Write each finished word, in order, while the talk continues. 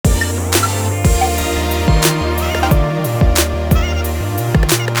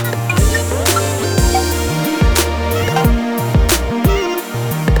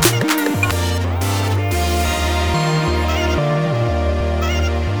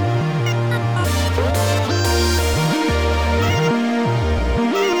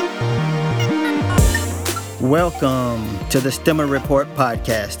Welcome to the Stemmer Report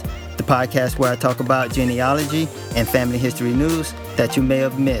podcast, the podcast where I talk about genealogy and family history news that you may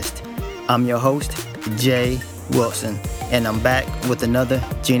have missed. I'm your host, Jay Wilson, and I'm back with another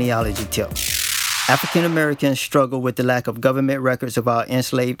genealogy tip. African Americans struggle with the lack of government records of our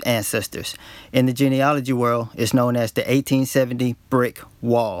enslaved ancestors. In the genealogy world, it's known as the 1870 brick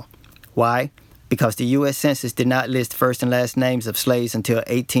wall. Why? Because the U.S. Census did not list first and last names of slaves until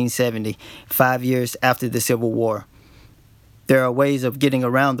 1870, 5 years after the Civil War. There are ways of getting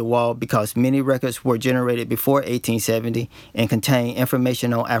around the wall because many records were generated before 1870 and contain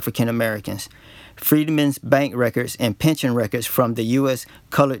information on African Americans. Freedmen's Bank records and pension records from the U.S.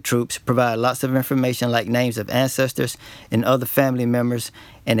 colored troops provide lots of information like names of ancestors and other family members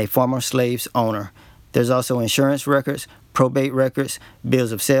and a former slave's owner. There's also insurance records, probate records,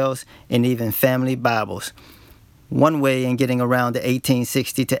 bills of sales, and even family Bibles. One way in getting around the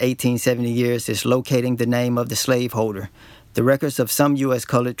 1860 to 1870 years is locating the name of the slaveholder. The records of some U.S.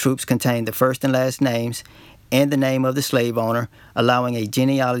 colored troops contain the first and last names and the name of the slave owner, allowing a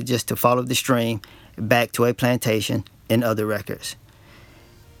genealogist to follow the stream back to a plantation and other records.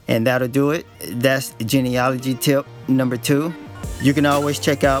 And that'll do it. That's genealogy tip number 2. You can always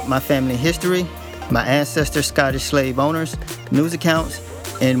check out my family history, my ancestors' Scottish slave owners, news accounts,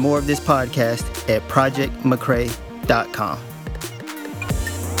 and more of this podcast at projectmccrae.com.